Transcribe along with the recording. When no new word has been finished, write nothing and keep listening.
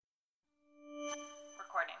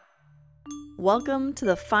Welcome to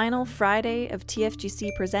the final Friday of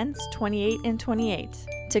TFGC Presents 28 and 28.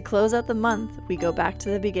 To close out the month, we go back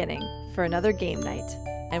to the beginning for another game night,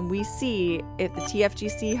 and we see if the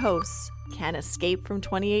TFGC hosts can escape from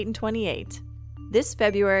 28 and 28. This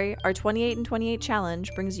February, our 28 and 28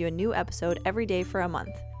 challenge brings you a new episode every day for a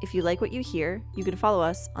month. If you like what you hear, you can follow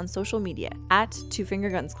us on social media at Two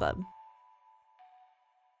Finger Guns Club.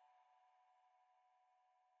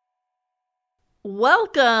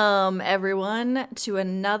 Welcome, everyone, to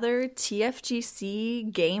another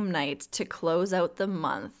TFGC game night to close out the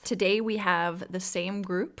month. Today we have the same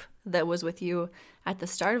group that was with you at the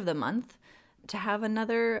start of the month to have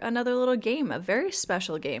another little game, a very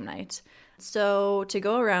special game night. So to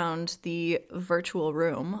go around the virtual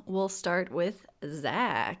room, we'll start with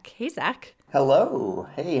Zach. Hey, Zach. Hello.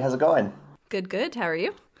 Hey, how's it going? Good. How are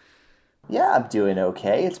you? Yeah, I'm doing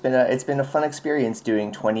okay. It's been a fun experience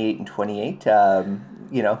doing 28 and 28.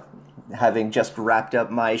 Having just wrapped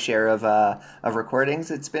up my share of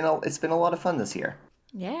recordings, it's been a lot of fun this year.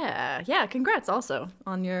 Yeah. Congrats also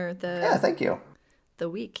on thank you. The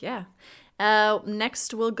week. Yeah.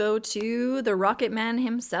 Next we'll go to the Rocket Man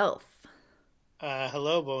himself.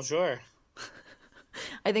 Hello, bonjour.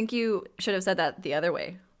 I think you should have said that the other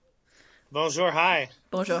way. Bonjour, hi.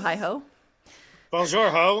 Bonjour, hi ho. Bonjour,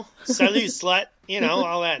 ho. Salut, slut.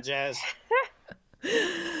 All that jazz.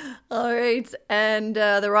 All right. And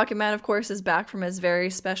the Rocket Man, of course, is back from his very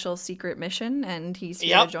special secret mission, and he's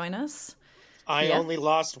here to join us. I only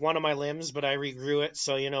lost one of my limbs, but I regrew it.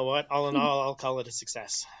 So you know what? All in all, I'll call it a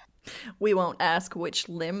success. We won't ask which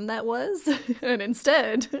limb that was. And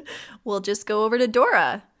instead, we'll just go over to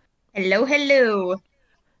Dora. Hello.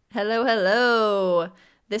 Hello.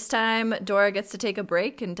 This time, Dora gets to take a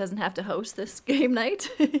break and doesn't have to host this game night.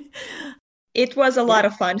 It was a lot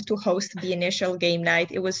of fun to host the initial game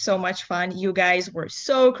night. It was so much fun. You guys were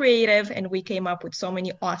so creative, and we came up with so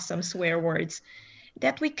many awesome swear words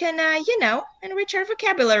that we can, enrich our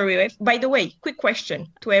vocabulary with. By the way, quick question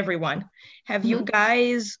to everyone. Have you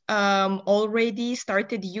guys already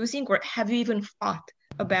started using, or have you even thought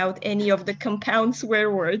about any of the compound swear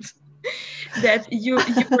words that you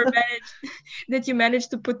managed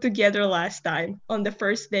to put together last time on the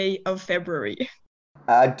first day of February?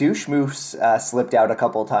 Douche moose slipped out a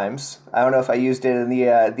couple times. I don't know if I used it in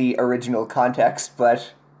the original context,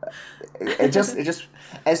 but it just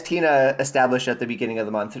as Tina established at the beginning of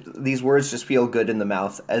the month, these words just feel good in the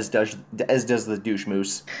mouth, as does the douche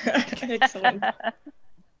moose. Excellent.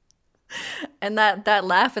 And that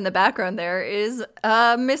laugh in the background there is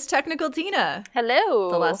Miss Technical Tina.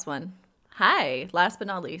 Hello. The last one. Hi. Last but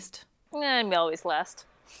not least. I'm always last.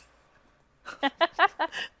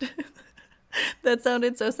 That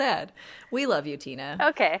sounded so sad. We love you, Tina.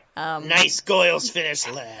 Okay. Nice Goyles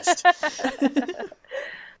finished last.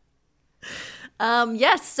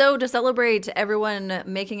 Yes, so to celebrate everyone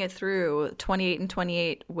making it through 28 and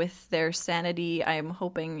 28 with their sanity, I'm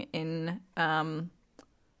hoping in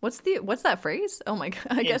what's that phrase? Oh my god,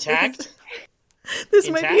 I guess Intact? this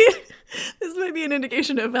might be an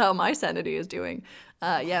indication of how my sanity is doing.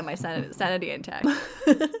 My sanity intact.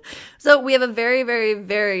 So we have a very, very,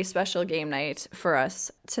 very special game night for us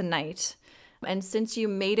tonight. And since you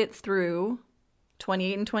made it through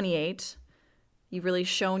 28 and 28, you've really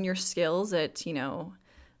shown your skills at,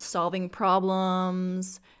 solving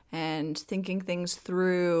problems and thinking things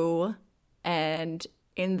through. And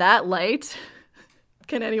in that light,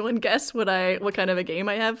 can anyone guess what kind of a game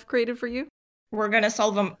I have created for you? We're going to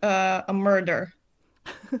solve a murder.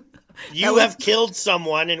 You have killed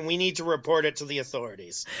someone, and we need to report it to the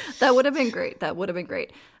authorities. That would have been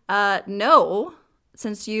great. No,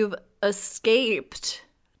 since you've escaped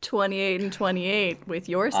 28 and 28 with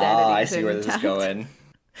your sanity. I see where this is going.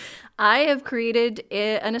 I have created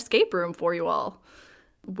an escape room for you all,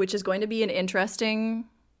 which is going to be an interesting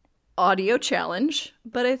audio challenge,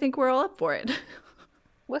 but I think we're all up for it.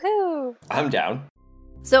 Woohoo! I'm down.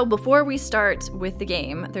 So before we start with the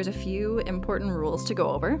game, there's a few important rules to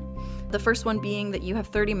go over. The first one being that you have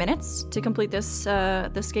 30 minutes to complete this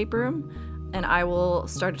escape room, and I will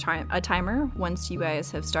start a timer once you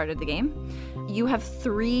guys have started the game. You have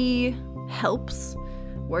 3 helps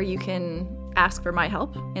where you can ask for my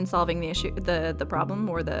help in solving the issue, the problem,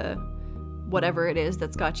 or the whatever it is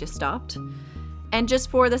that's got you stopped. And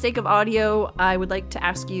just for the sake of audio, I would like to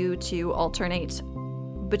ask you to alternate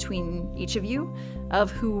between each of you of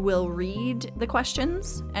who will read the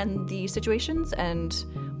questions and the situations and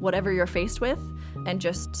whatever you're faced with, and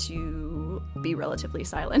just to be relatively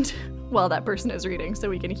silent while that person is reading so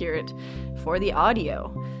we can hear it for the audio.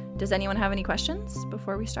 Does anyone have any questions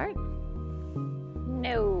before we start?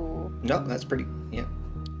 No. No, that's pretty, yeah.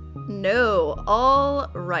 No. All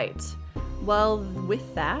right. Well,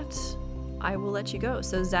 with that, I will let you go.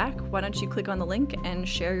 So, Zach, why don't you click on the link and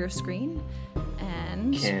share your screen?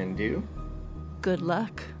 And Can do. good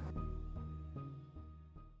luck.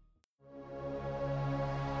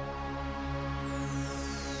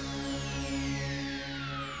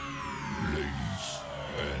 Ladies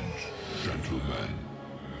and gentlemen,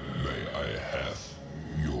 may I have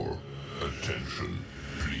your attention,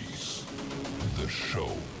 please? The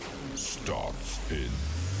show starts in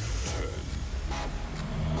 10,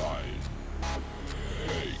 9,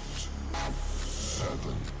 8,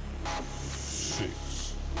 7,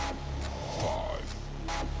 6, 5,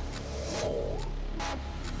 4,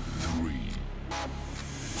 3,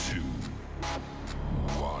 2,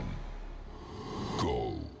 1,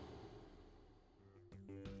 go.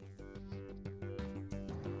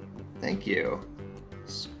 Thank you.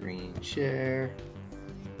 Screen share.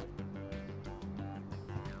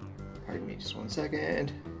 Pardon me just one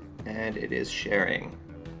second. And it is sharing.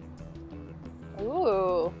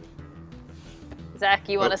 Ooh. Zach,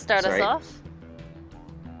 you want to start sorry. us off?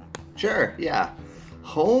 Sure, yeah.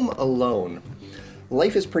 Home Alone.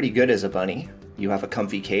 Life is pretty good as a bunny. You have a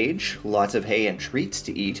comfy cage, lots of hay and treats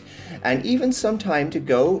to eat, and even some time to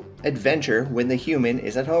go adventure when the human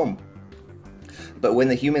is at home. But when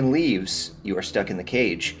the human leaves, you are stuck in the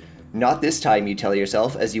cage. Not this time, you tell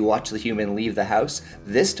yourself as you watch the human leave the house.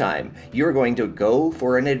 This time, you are going to go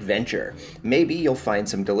for an adventure. Maybe you'll find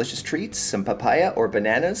some delicious treats, some papaya or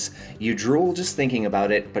bananas. You drool just thinking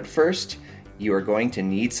about it, but first, you are going to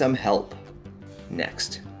need some help.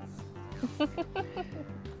 Next.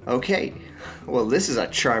 Okay, well, this is a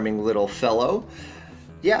charming little fellow.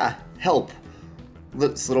 Yeah, help.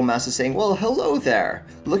 This little mouse is saying, well, hello there.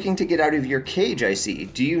 Looking to get out of your cage, I see.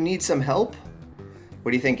 Do you need some help?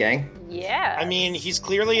 What do you think, gang? Yeah. I mean, he's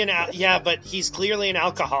clearly but he's clearly an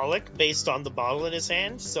alcoholic based on the bottle in his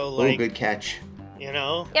hand. So, like, Oh, good catch. you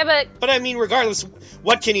know. Yeah, But I mean, regardless,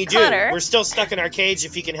 what can he do? Connor. We're still stuck in our cage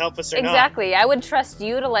if he can help us or not. exactly. I would trust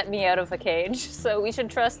you to let me out of a cage, so we should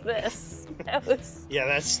trust this. That was... Yeah,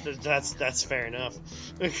 that's fair enough.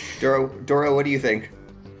 Dora, what do you think?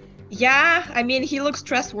 Yeah, I mean, he looks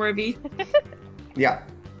trustworthy. Yeah.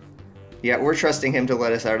 Yeah, we're trusting him to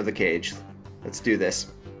let us out of the cage. Let's do this.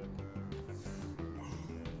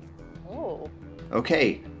 Oh.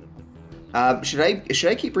 Okay. Should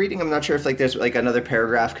I keep reading? I'm not sure if there's another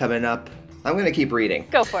paragraph coming up. I'm gonna keep reading.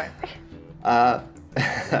 Go for it.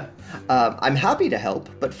 I'm happy to help,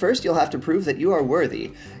 but first you'll have to prove that you are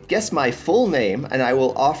worthy. Guess my full name, and I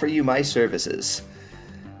will offer you my services.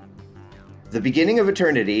 The beginning of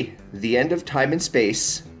eternity, the end of time and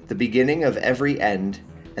space, the beginning of every end,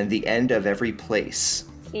 and the end of every place.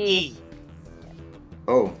 E.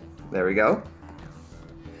 Oh, there we go.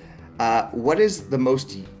 What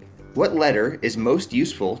letter is most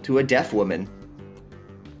useful to a deaf woman?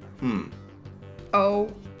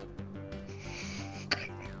 Oh,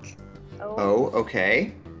 Oh,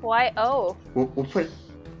 okay. Why O? We'll put...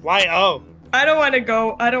 Why? Oh, I don't want to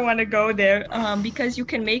go. I don't want to go there. Because you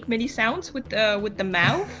can make many sounds with the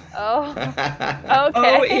mouth. Oh. O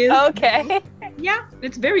Okay. is- Okay. Yeah,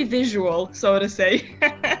 it's very visual, so to say.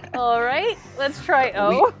 All right. Let's try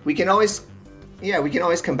O. we can always... Yeah, we can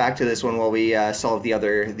always come back to this one while we solve the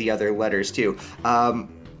other letters too.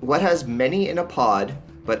 What has many in a pod,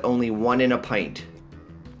 but only one in a pint?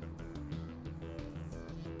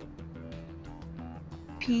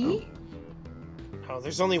 P. oh,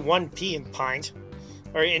 there's only one P in pint,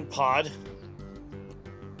 or in pod.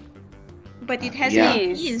 But it has Yeah.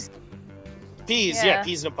 P's. Peas, Yeah. yeah,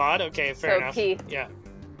 peas in a pod. Okay, fair So enough. P. Yeah.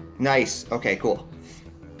 Nice. Okay, cool.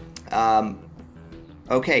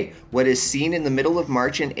 Okay, what is seen in the middle of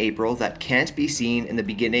March and April that can't be seen in the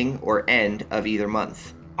beginning or end of either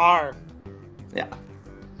month? R.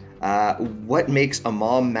 Yeah. What makes a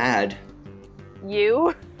mom mad?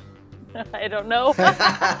 U. I don't know.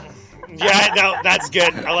 Yeah, no, that's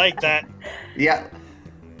good. I like that. Yeah.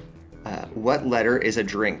 What letter is a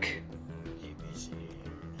drink?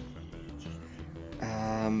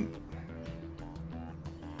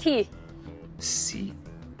 T. C.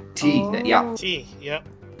 T. Oh. Yeah. T. Yep.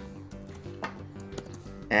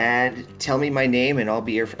 And tell me my name and I'll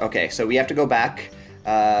be your... Okay, so we have to go back.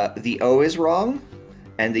 The O is wrong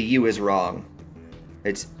and the U is wrong.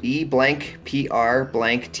 It's E blank PR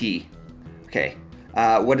blank T. Okay.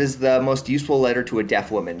 What is the most useful letter to a deaf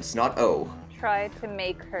woman? It's not O. Try to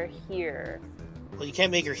make her hear. Well, you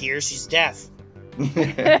can't make her hear. She's deaf.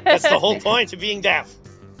 That's the whole point of being deaf.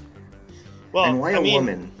 Well, And why I a mean,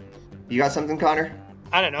 woman? You got something, Connor?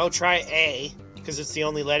 I don't know. Try A, because it's the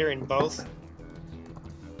only letter in both.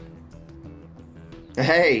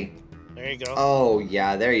 Hey. There you go. Oh,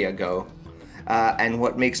 yeah, there you go. And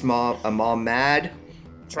what makes a mom mad?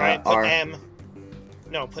 Try and put R. M.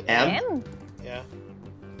 No, put M? M? Yeah.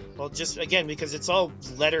 Well, just again because it's all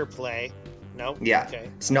letter play. No. Yeah. Okay.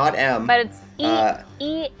 It's not M. But it's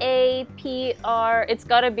E-A-P-R. It's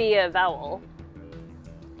got to be a vowel.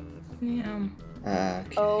 Yeah.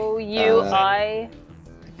 Okay. O-U-I.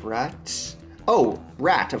 Rat. Oh,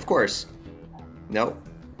 rat, of course. No,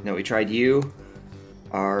 we tried U.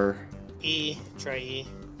 R. E. Try E.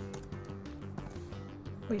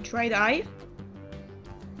 We tried I.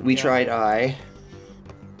 We Yeah. tried I.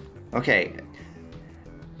 Okay.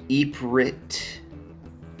 Eprit.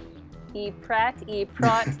 E-prat,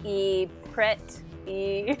 E-prot, E-pret,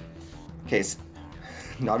 E... Okay,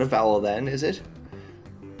 not a vowel then, is it?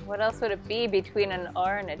 What else would it be between an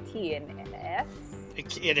R and a T? An S?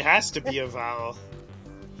 It has to be a vowel.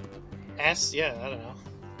 S. Yeah. I don't know.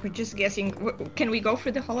 We're just guessing. Can we go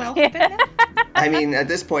for the whole alphabet now? I mean, at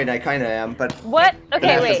this point, I kind of am, but What? have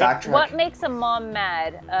Okay, to wait. backtrack. What makes a mom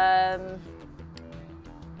mad? I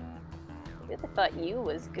really thought you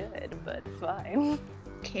was good, but fine.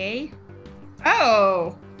 Okay.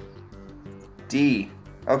 Oh. D.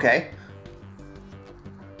 Okay.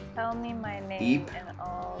 Tell me my name Eep. and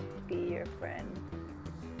I'll be your friend.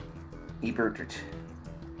 Ebert.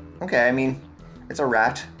 Okay, I mean, it's a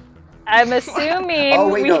rat. I'm assuming Oh,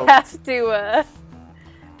 wait, we no. have to,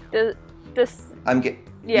 this,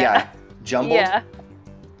 Yeah. Jumbled? yeah.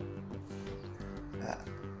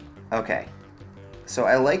 Okay. So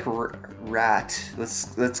I like rat.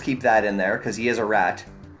 Let's keep that in there, because he is a rat.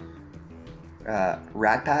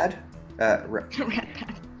 Rat pad? Rat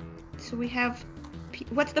pad. So we have.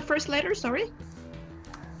 What's the first letter? Sorry.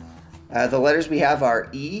 The letters we have are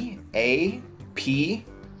E, A, P,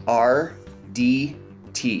 R, D,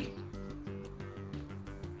 T.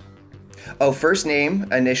 Oh, first name,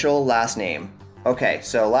 initial, last name. Okay,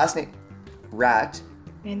 so last name, rat.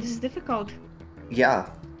 Man, this is difficult. Yeah.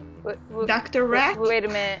 Dr. Rat? Wait a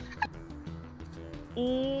minute.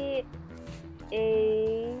 E,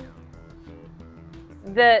 A.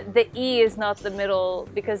 The E is not the middle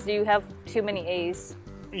because you have too many A's.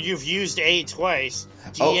 You've used A twice.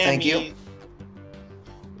 Oh, thank you.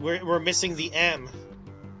 DME. We're missing the M.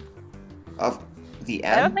 Of the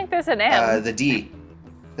I don't M? think there's an M. The D.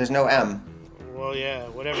 There's no M. Well, yeah,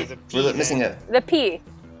 whatever the P. We're missing then. a. The P.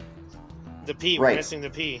 The P. Right. We're missing the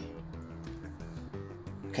P.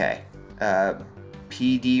 Okay.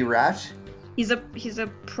 PD rat? He's a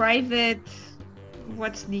private.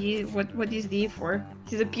 What's D? What is D for?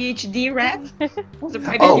 He's a PhD rat. He's a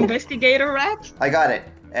private Oh. investigator rat. I got it.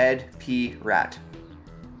 Ed P rat.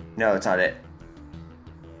 No, it's not it.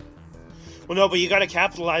 Well, no, but you gotta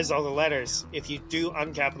capitalize all the letters. If you do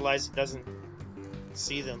uncapitalize, it doesn't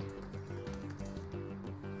see them.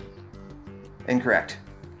 Incorrect.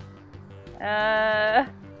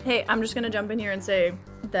 Hey, I'm just gonna jump in here and say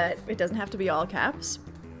that it doesn't have to be all caps,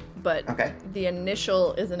 but Okay. the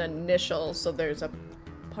initial is an initial, so there's a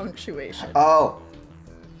punctuation. Oh.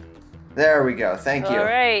 There we go. Thank you. All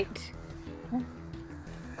right.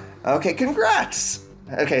 Okay, congrats.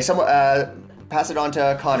 Okay, someone pass it on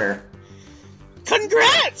to Connor.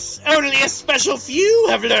 Congrats! Only a special few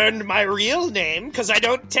have learned my real name, because I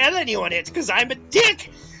don't tell anyone it, because I'm a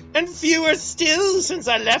dick! And fewer still since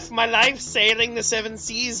I left my life sailing the seven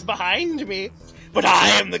seas behind me. But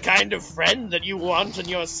I am the kind of friend that you want on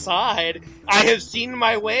your side. I have seen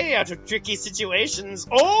my way out of tricky situations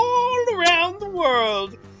all around the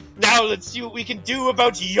world. Now let's see what we can do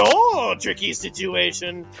about your tricky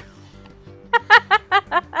situation.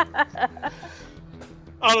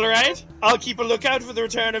 Alright, I'll keep a lookout for the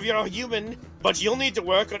return of your human, but you'll need to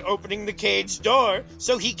work on opening the cage door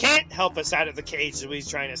so he can't help us out of the cage, is what he's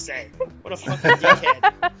trying to say. What a fucking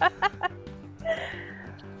dickhead.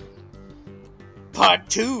 Part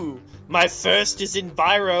 2. My first is in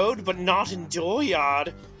Byrode, but not in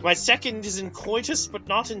Dooryard. My second is in Coitus, but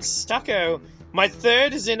not in Stucco. My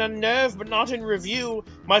third is in Unnerve, but not in Review.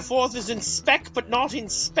 My fourth is in Spec, but not in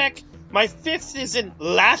Spec. My fifth is in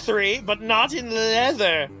Lathery, but not in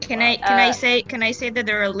Leather. Can I say that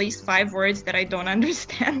there are at least 5 words that I don't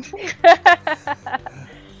understand?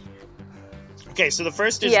 Okay, so the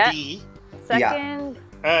first is Yeah. D. Second.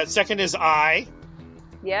 Second is I.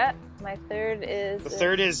 Yeah. My third is. The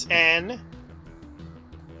third is N.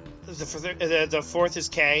 The fourth is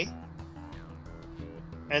K.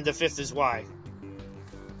 And the fifth is Y.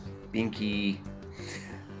 Binky.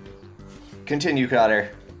 Continue, Connor.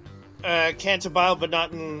 Cantabile, but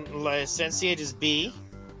not in licentiate, is B.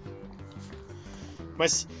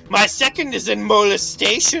 My second is in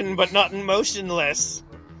molestation, but not in motionless.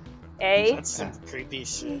 A. That's some creepy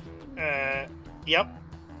shit. Yep.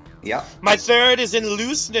 Yep. My third is in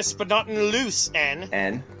looseness, but not in loose, N.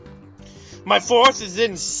 N. My fourth is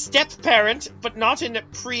in step-parent, but not in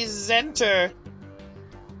presenter.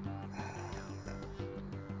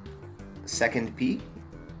 Second P.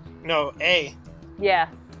 No, A. Yeah.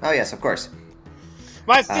 Oh yes, of course.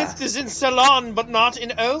 My fifth is in salon, but not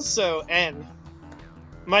in also, N.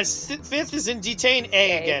 My fifth is in detain,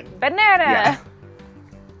 A again. Banana. Yeah.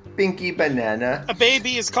 Pinky banana. A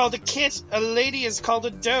baby is called a kit, a lady is called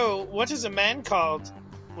a doe. What is a man called?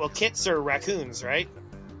 Well, kits are raccoons, right?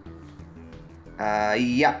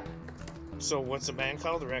 Yeah. So what's a man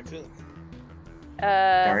called? A raccoon.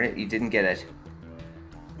 Darn it, you didn't get it.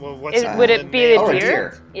 Well, what's Would it be Oh, a a deer?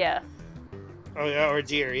 deer. Yeah. Oh, yeah, or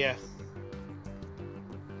deer, yeah.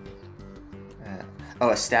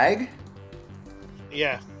 A stag?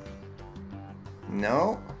 Yeah.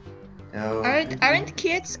 No. No. Aren't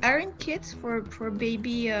kids for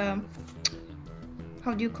baby? How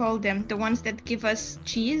do you call them? The ones that give us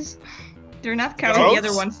cheese? They're not counting the other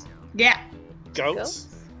Goats? ones. Yeah, Goats?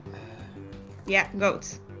 yeah,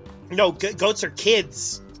 goats. No, goats are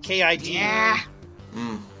kids. K-I-D. Yeah.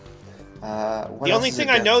 What The else only is thing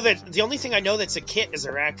it I that- know that's a kit is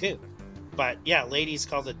a raccoon. But yeah, lady's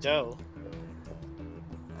called a doe.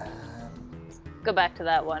 Go back to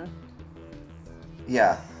that one.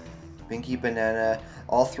 Yeah. Pinky banana.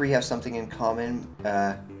 All three have something in common.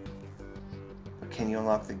 Can you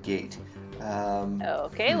unlock the gate?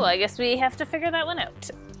 Okay, well, I guess we have to figure that one out.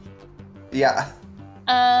 Yeah.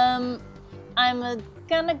 I'm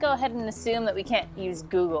gonna go ahead and assume that we can't use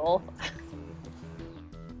Google.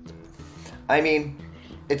 I mean,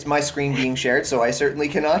 it's my screen being shared, so I certainly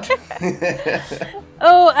cannot.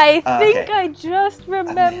 Oh, I think Okay. I just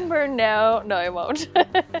remember now. No, I won't.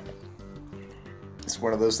 It's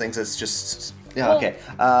one of those things that's just... Yeah, Well- okay.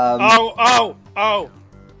 Oh!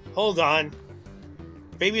 Hold on.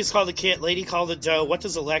 Baby is called a kit, lady called a doe. What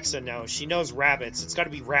does Alexa know? She knows rabbits. It's gotta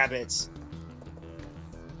be rabbits.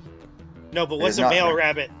 No, but what's is a not male ra-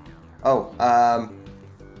 rabbit? Oh,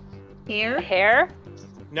 Hair. Hair?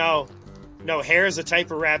 No, hare is a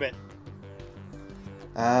type of rabbit.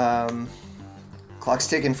 Clock's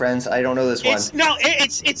ticking, friends. I don't know this one. It's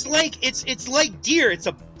like deer. It's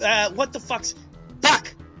a what the fuck's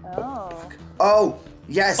buck? Oh. Oh,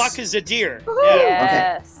 yes. Buck is a deer.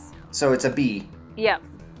 Yeah. Yes. So it's a B. Yep.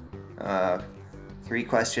 3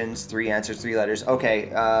 questions, 3 answers, 3 letters. Okay,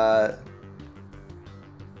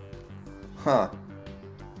 Huh.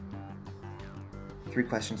 3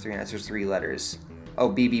 questions, 3 answers, 3 letters. Oh,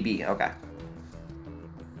 BBB. Okay.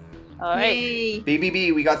 All right. Yay.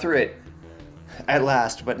 BBB, we got through it. At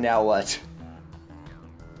last, but now what?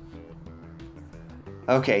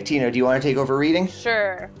 Okay, Tina, do you want to take over reading?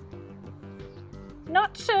 Sure.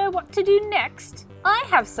 Not sure what to do next. I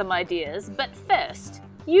have some ideas, but first,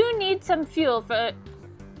 you need some fuel for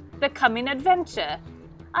the coming adventure.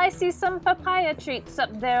 I see some papaya treats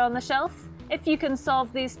up there on the shelf. If you can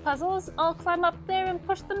solve these puzzles, I'll climb up there and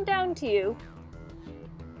push them down to you.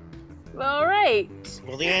 All right.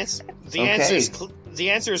 Well, the answer Okay. is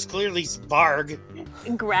clearly Sparg.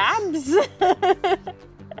 Grabs?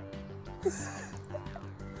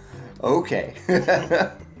 Okay.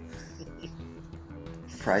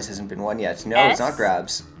 Prize hasn't been won yet. No, S? it's not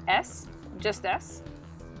grabs. S? Just S?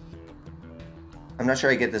 I'm not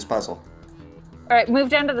sure I get this puzzle. All right, move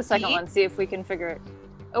down to the second G? one, see if we can figure it.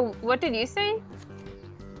 Oh, what did you say,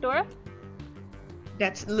 Dora?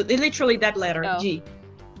 That's literally that letter. Oh. G.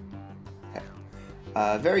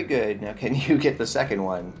 Very good. Now, can you get the second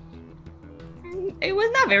one? It was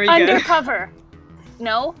not very good. Undercover.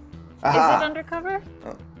 No? Is Aha! it undercover?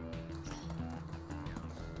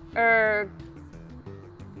 Oh.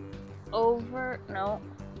 Over? No.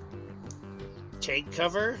 Take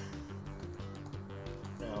cover?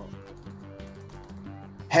 No.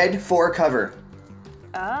 Head for cover.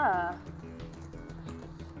 Ah.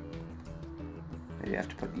 You have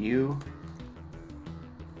to put you.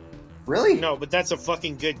 Really? No, but that's a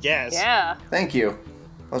fucking good guess. Yeah. Thank you.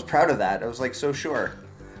 I was proud of that. I was like so sure.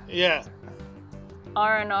 Yeah.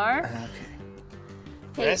 R&R. Okay.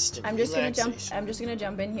 Hey, Rest and I'm just gonna relaxation.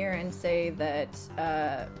 jump in here and say that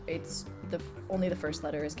it's only the first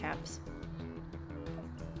letter is caps.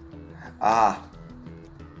 Ah.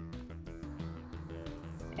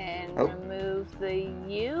 And Oh. remove the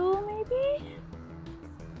U, maybe?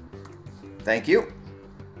 Thank you.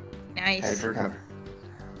 Head Nice. for cover.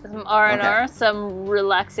 Some R&R, Okay. some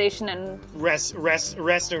relaxation and Rest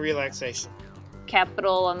and relaxation.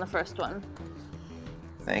 capital on the first one.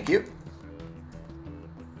 Thank you.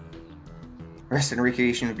 Rest and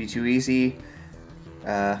recreation would be too easy.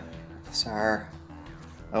 Thessar.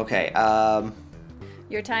 Okay,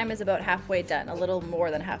 Your time is about halfway done, a little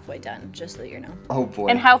more than halfway done, just so you know. oh boy.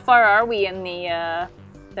 And how far are we in the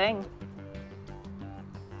thing?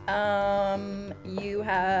 You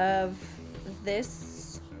have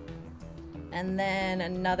this, and then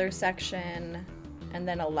another section, and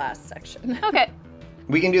then a last section. Okay.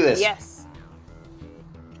 We can do this. Yes.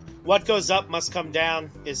 What goes up must come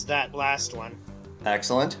down is that last one.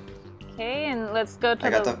 Excellent. Okay, and let's go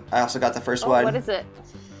to I also got the first Oh, one. what is it?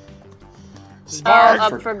 Zbarg.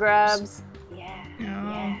 Up for grabs. Yeah. Oh.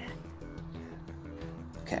 Yeah.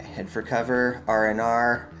 Okay, head for cover,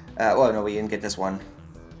 R&R. Well, no, we didn't get this one.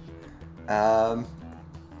 R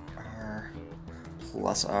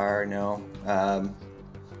plus R, no.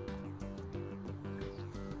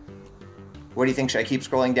 What do you think? Should I keep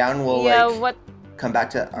scrolling down? We'll What come back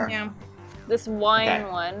to R. Yeah. this wine Okay.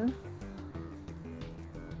 one?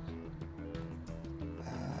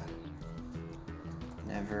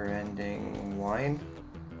 Never-ending wine.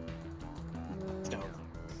 No.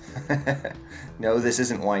 No, this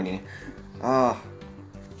isn't whiny. Oh,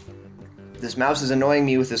 this mouse is annoying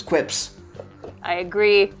me with his quips. I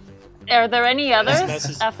agree. Are there any others mouse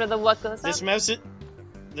is- after the what goes up?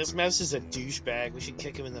 This mouse is a douchebag. We should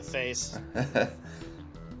kick him in the face.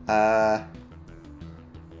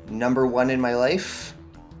 Number one in my life.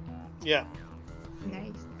 Yeah.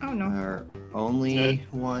 Nice. Oh no. Or only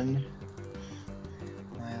one.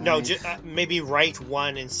 No, maybe write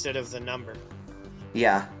one instead of the number.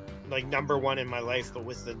 Yeah. Like number one in my life, but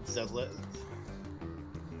with the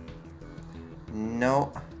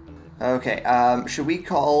No. Okay. Should we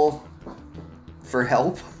call for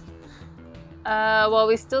help? Well,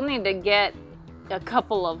 we still need to get a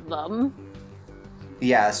couple of them,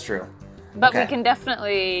 Yeah, that's true. but we Okay. can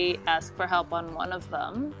definitely ask for help on one of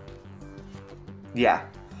them. Yeah.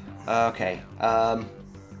 Okay.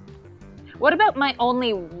 What about my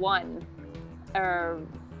only one? Or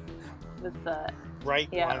with the right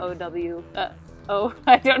one. OW.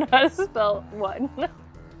 I don't know how to spell one.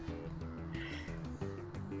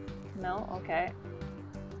 No, okay.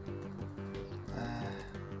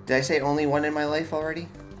 Did I say only one in my life already?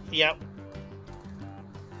 Yep.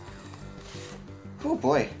 Oh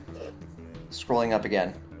boy. Scrolling up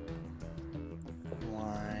again.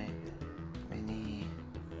 Why? Winnie.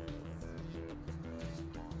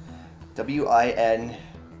 W-I-N-E-E-E.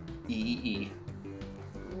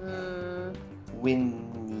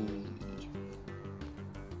 Winnie.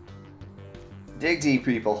 Dig deep,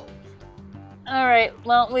 people. All right.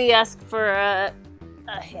 Well, we ask for a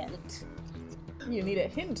hint. You need a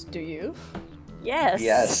hint, do you? Yes.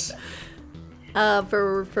 Yes.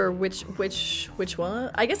 For which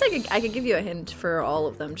one? I guess I could give you a hint for all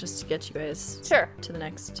of them just to get you guys Sure. to the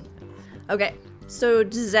next. Okay. So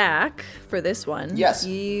Zach, for this one, Yes.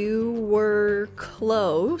 you were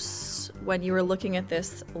close when you were looking at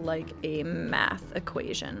this like a math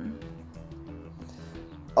equation.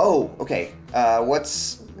 Oh, okay. What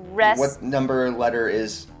Rest. number letter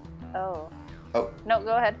is... Oh. Oh, No,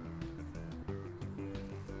 go ahead.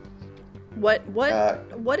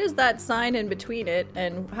 What is that sign in between it,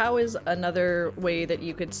 and how is another way that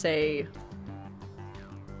you could say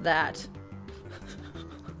that?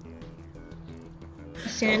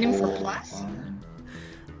 Synonym for plus?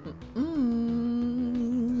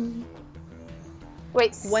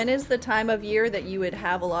 Wait. When is the time of year that you would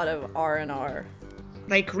have a lot of R&R?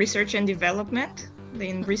 Like research and development?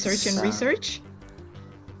 Then research and Some- research?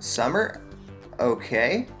 Summer?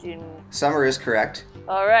 Okay. June. Summer is correct.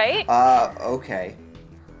 All right. Okay.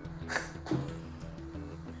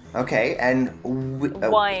 Okay, and...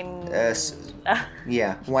 Wine.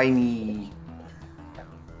 Yeah, whiny.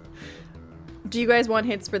 Do you guys want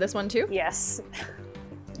hints for this one too? Yes.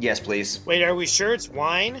 Yes, please. Wait, are we sure it's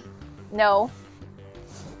wine? No.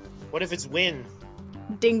 What if it's win?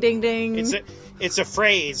 Ding ding ding. It's a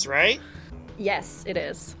phrase, right? Yes, it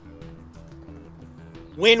is.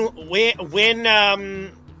 Win,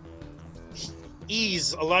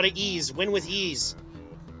 ease, a lot of ease. Win with ease.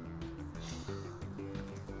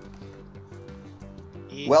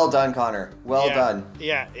 Well done, Connor. Well Yeah. done.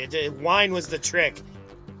 Yeah, wine was the trick.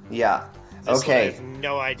 Yeah. This one I Okay. have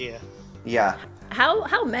no idea. Yeah.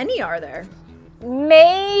 How many are there?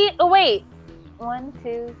 May. Oh wait. 1,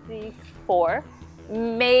 2, 3, 4.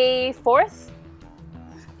 May 4th.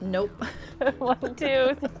 Nope. 1,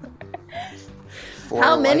 2. For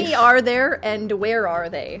How many life, are there, and where are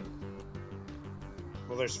they?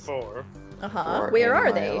 Well, there's 4. Uh-huh. for Where in are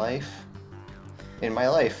my they? Life? In my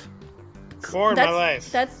life. 4 in my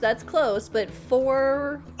life. That's close, but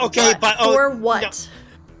for Okay, what? but for what?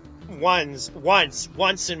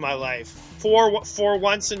 Once in my life. Four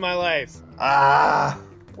once in my life. Ah,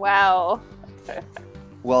 Wow.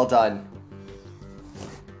 well done.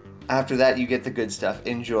 After that, you get the good stuff.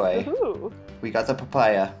 Enjoy. Ooh. We got the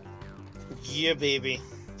papaya. Yeah, baby.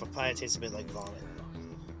 Papaya tastes a bit like vomit.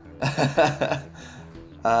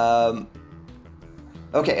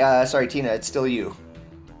 Okay, sorry, Tina, it's still you.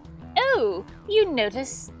 Oh, you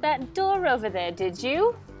noticed that door over there, did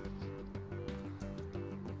you?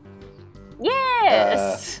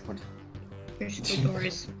 Yes! What- There's two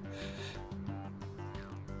doors.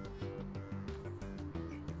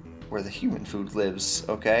 where the human food lives,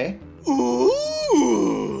 okay?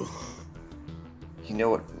 Ooh! You know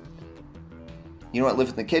what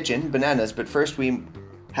lives in the kitchen? Bananas, but first we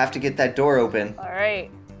have to get that door open. Alright.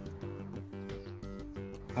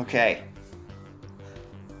 Okay.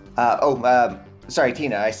 Sorry,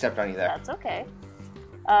 Tina, I stepped on you there. That's okay.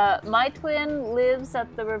 My twin lives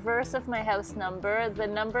at the reverse of my house number. The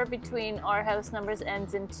number between our house numbers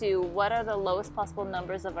ends in 2. What are the lowest possible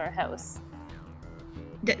numbers of our house?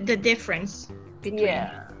 The difference between.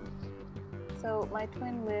 Yeah. So my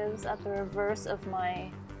twin lives at the reverse of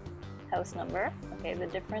my house number. Okay, the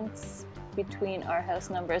difference between our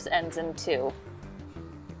house numbers ends in 2.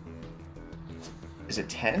 Is it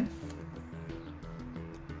 10?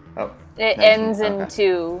 Oh. It 19, ends in okay.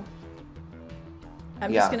 2.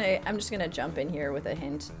 I'm Yeah. just gonna jump in here with a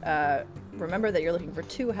hint. Remember that you're looking for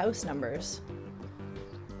 2 house numbers.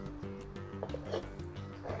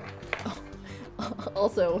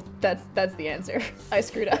 Also, that's the answer. I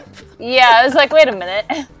screwed up. Yeah, I was like, wait a minute.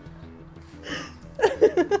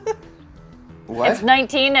 What? It's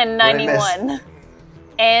 19 and What did I miss? 91.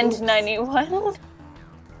 And 91.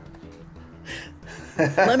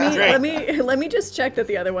 Let me just check that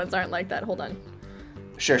the other ones aren't like that. Hold on.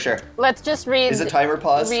 Sure. Let's just read. Is the timer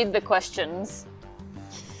paused? Read the questions.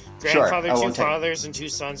 Grandfather, Sure, I two won't take- fathers, and 2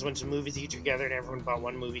 sons went to movie theater together, and everyone bought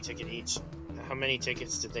 1 movie ticket each. How many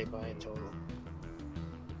tickets did they buy in total?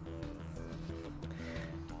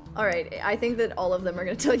 All right, I think that all of them are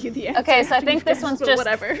going to tell you the answer. Okay, so I after think you this guess, one's but just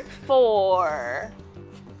whatever. 4.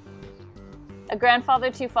 A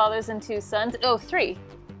grandfather, 2 fathers, and 2 sons. Oh, 3.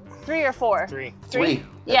 3 or 4? 3. 3. That's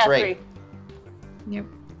Yeah, right. 3. Yep.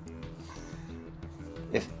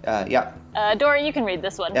 Yeah. Dora, you can read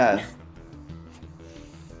this one.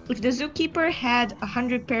 If the zookeeper had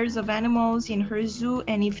 100 pairs of animals in her zoo,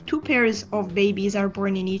 and if 2 pairs of babies are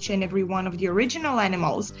born in each and every one of the original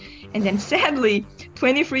animals, and then sadly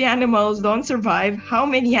 23 animals don't survive, how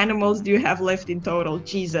many animals do you have left in total?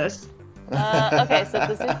 Jesus. Okay, so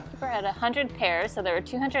the zookeeper had 100 pairs, so there were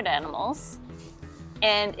 200 animals.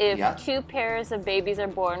 And if Yeah. 2 pairs of babies are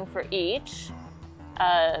born for each,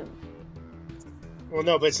 Well,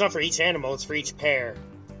 no, but it's not for each animal, it's for each pair.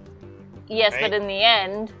 yes, Right. but in the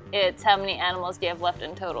end, it's how many animals do you have left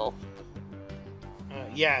in total?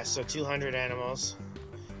 Yeah, so 200 animals.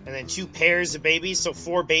 And then 2 pairs of babies, so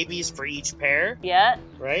 4 babies for each pair, Yeah?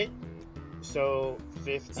 right? So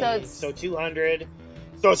 50, So it's- so 200.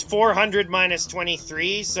 So it's 400 minus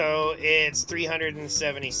 23, so it's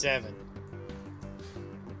 377.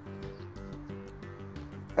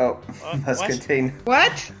 Oh, must what? contain.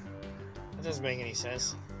 What? That doesn't make any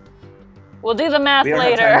sense. We'll do the math We don't have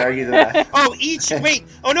time to later. argue that. Oh, wait.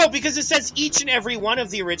 Oh, no, because it says each and every one of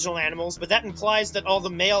the original animals, but that implies that all the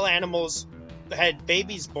male animals had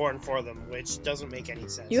babies born for them, which doesn't make any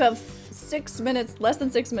sense. You have less than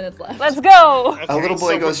 6 minutes left. Let's go! Okay, A little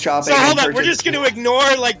boy goes shopping So and hold on, we're purchase- just going to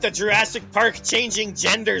ignore like the Jurassic Park changing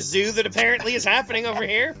gender zoo that apparently is happening over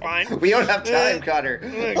here. Fine. We don't have time, Connor.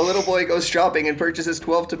 A little boy goes shopping and purchases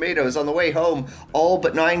 12 tomatoes. On the way home, all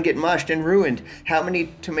but 9 get mushed and ruined. How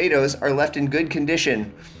many tomatoes are left in good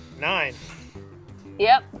condition? 9.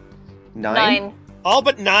 Yep, 9? 9. All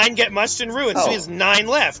but 9 get mushed and ruined, so Oh. he has 9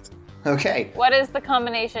 left. Okay. What is the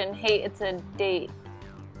combination? Hey, it's a date.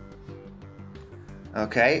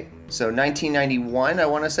 Okay. So 1991, I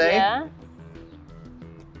want to say. Yeah?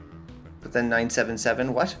 But then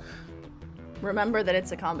 977, what? Remember that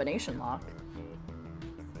it's a combination lock.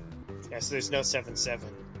 Yeah, so there's no 7-7.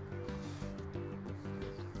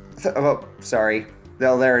 Oh, sorry.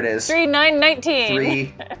 Oh, there it is. 3, 9, 19.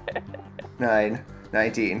 3, 9,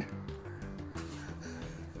 19.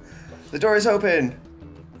 The door is open.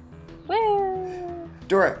 Woo!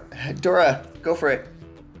 Dora, go for it.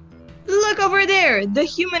 Look over there! The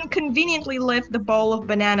human conveniently left the bowl of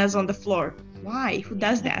bananas on the floor. Why? Who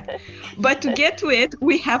does that? But to get to it,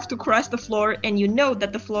 we have to cross the floor, and you know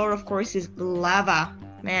that the floor, of course, is lava.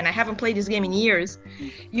 Man, I haven't played this game in years.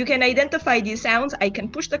 You can identify these sounds. I can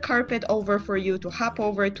push the carpet over for you to hop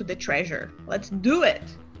over to the treasure. Let's do it!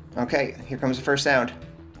 Okay, here comes the first sound.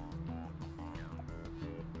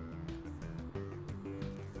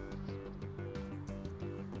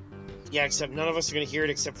 Yeah, except none of us are going to hear it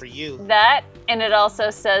except for you. That, and it also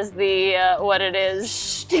says the what it is.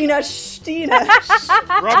 Stina.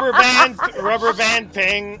 Rubber band,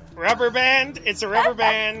 ping. Rubber band, it's a rubber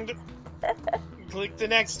band. Click the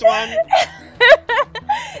next one.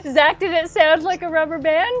 Zach, did it sound like a rubber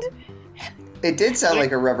band? It did sound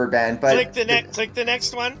like a rubber band, but... Click the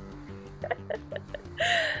next one.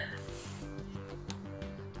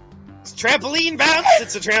 It's trampoline bounce.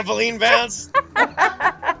 It's a trampoline bounce.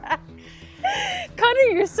 Connor,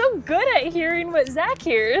 you're so good at hearing what Zach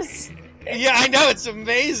hears. Yeah, I know, it's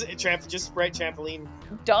amazing. Just write trampoline.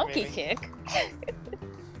 Donkey Maybe. kick.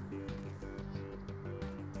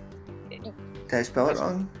 Did I spell it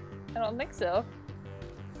wrong? I don't think so.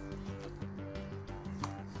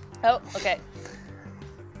 Oh, okay.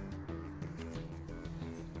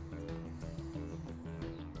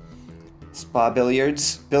 Spa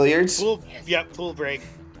billiards? Billiards? Pool break.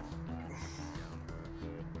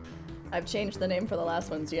 I've changed the name for the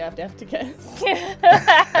last one, so you have to guess.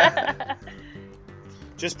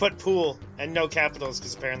 Just put pool and no capitals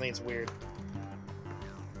because apparently it's weird.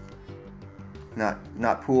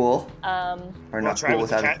 Not pool. Or Well, not try pool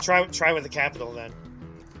with without... try with the capital then.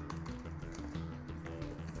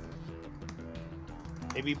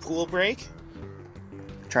 Maybe pool break?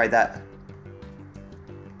 Tried that.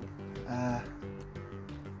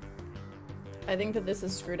 I think that this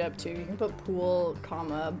is screwed up too. You can put pool,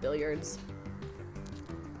 comma, billiards.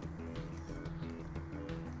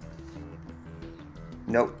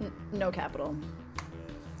 Nope. No capital.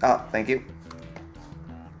 Oh, thank you.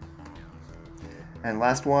 And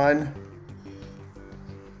last one.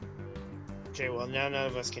 Okay, well now none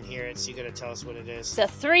of us can hear it, so you gotta tell us what it is. It's a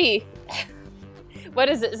 3. What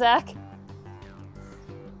is it, Zach?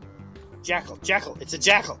 Jackal. It's a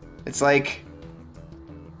jackal. It's like...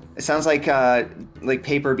 It sounds like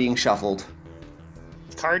paper being shuffled.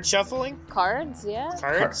 Card shuffling? Cards, yeah.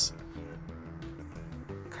 Cards?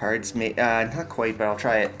 Cards not quite, but I'll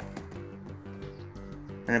try it.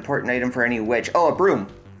 An important item for any witch. Oh, a broom.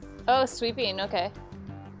 Oh, sweeping, okay.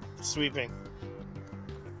 Sweeping.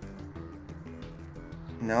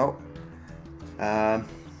 No.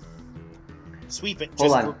 Sweeping.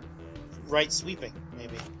 Hold Just on. Right sweeping,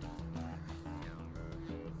 maybe.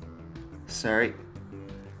 Sorry.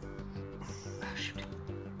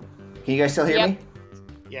 Can you guys still hear Yep. me?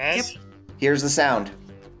 Yes? Here's the sound.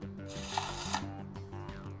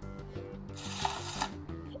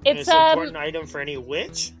 It's an important item for any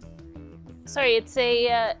witch? sorry, it's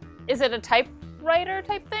a is it a typewriter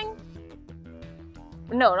type thing?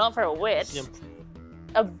 No, not for a witch.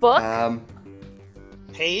 A book?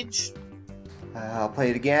 Page? I'll play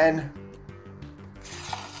it again.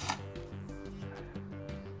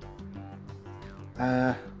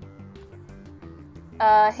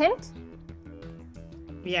 Hint?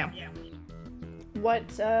 Yeah. What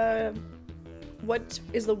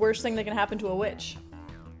is the worst thing that can happen to a witch?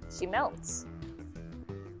 She melts.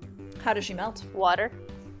 How does she melt? Water.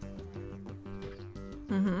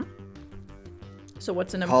 So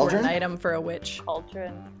what's an important Cauldron? item for a witch?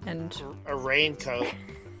 Cauldron. And A raincoat.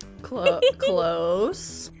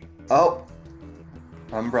 close. Oh.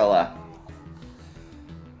 Umbrella.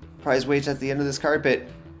 Prize waits at the end of this carpet.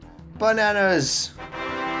 Bananas!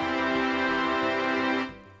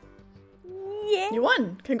 You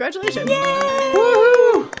won. Congratulations.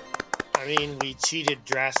 Woohoo! I mean, we cheated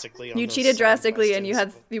drastically on You those cheated side drastically and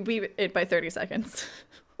questions. you beat it by 30 seconds.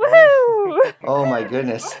 Woohoo! Oh my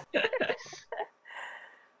goodness.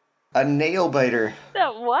 A nail biter.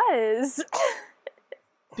 That was.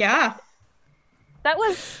 Yeah. That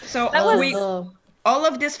was. So That was- all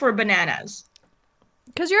of this for bananas.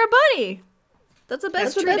 Because you're a bunny. That's the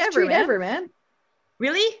best treat ever, man.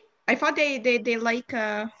 Really? I thought they like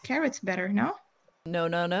carrots better, no?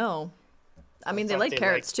 No. I mean, they thought like they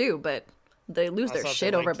carrots too, but they lose I their thought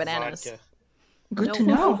shit they over liked bananas. vodka. Good No. to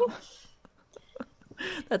know.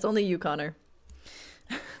 That's only you, Connor.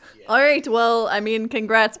 All right, well, I mean,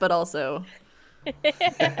 congrats, but also. We beat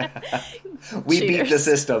the Cheaters.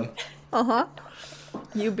 system.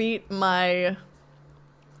 You beat my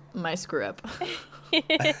screw up.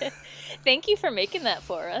 Thank you for making that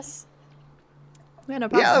for us. Yeah, no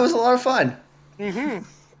problem. Yeah, it was a lot of fun.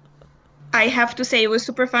 I have to say it was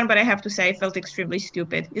super fun, but I have to say I felt extremely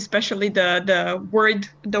stupid, especially the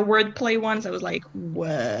word play ones. I was like,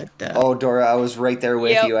 what the? Oh, Dora, I was right there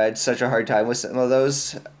with Yep. you. I had such a hard time with some of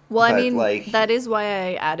those. Well, I but, mean, like, that is why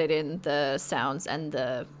I added in the sounds and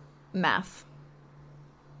the math.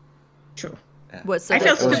 True. Was so I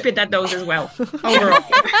felt that- stupid at those as well. Overall.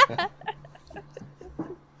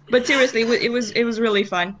 But seriously, it was really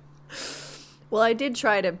fun. Well, I did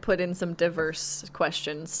try to put in some diverse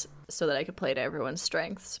questions so that I could play to everyone's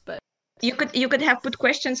strengths. But You could have put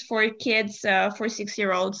questions for kids, for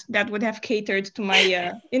 6-year-olds that would have catered to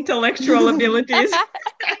my intellectual abilities.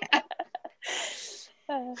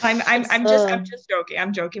 I'm just joking.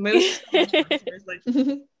 I'm joking. But it was so much fun,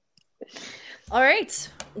 seriously. all right.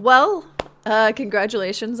 Well,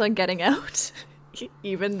 congratulations on getting out,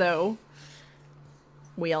 even though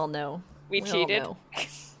we all know We all cheated. know.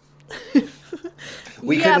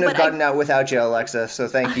 We Yeah, couldn't have but gotten out without you, Alexa, so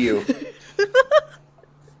thank you.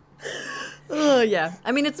 Oh, yeah.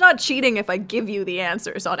 I mean, it's not cheating if I give you the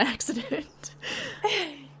answers on accident.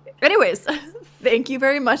 Anyways, thank you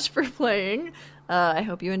very much for playing. I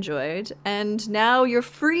hope you enjoyed. And now you're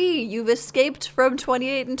free. You've escaped from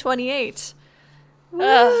 28 and 28.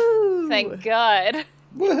 Woo! Thank God.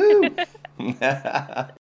 Woohoo!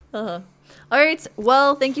 All right.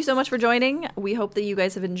 Well, thank you so much for joining. We hope that you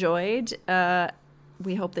guys have enjoyed.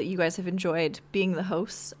 We hope that you guys have enjoyed being the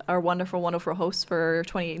hosts, our wonderful, wonderful hosts for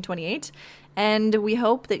 28 and 28. And we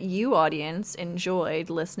hope that you, audience, enjoyed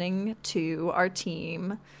listening to our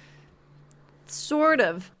team sort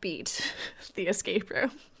of beat the escape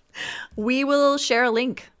room. We will share a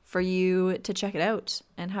link for you to check it out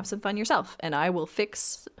and have some fun yourself. And I will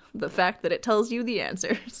fix the fact that it tells you the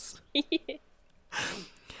answers.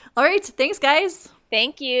 All right. Thanks, guys.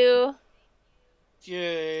 Thank you.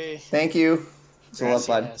 Yay. Thank you. It's a lot of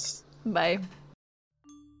fun. Gracias. Bye.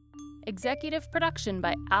 Executive production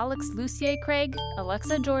by Alex Lucier Craig,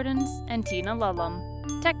 Alexa Jordans, and Tina Lullum.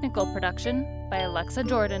 Technical production by Alexa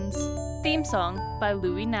Jordans. Theme song by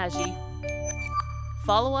Louis Nagy.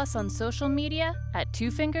 Follow us on social media at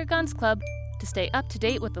Two Finger Guns Club to stay up to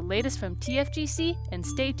date with the latest from TFGC, and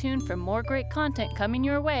stay tuned for more great content coming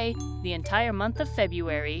your way the entire month of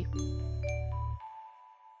February.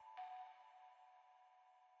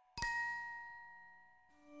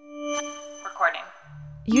 Recording.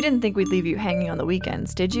 You didn't think we'd leave you hanging on the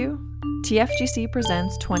weekends, did you? TFGC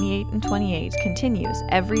Presents 28 and 28 continues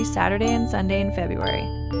every Saturday and Sunday in February.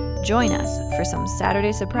 Join us for some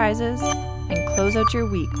Saturday surprises and close out your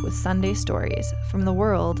week with Sunday stories from the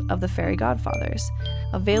world of the Fairy Godfathers,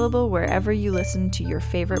 available wherever you listen to your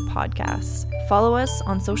favorite podcasts. Follow us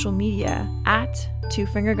on social media at Two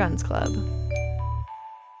Finger Guns Club.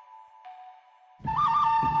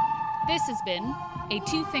 This has been a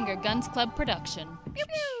Two Finger Guns Club production. Pew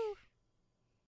pew!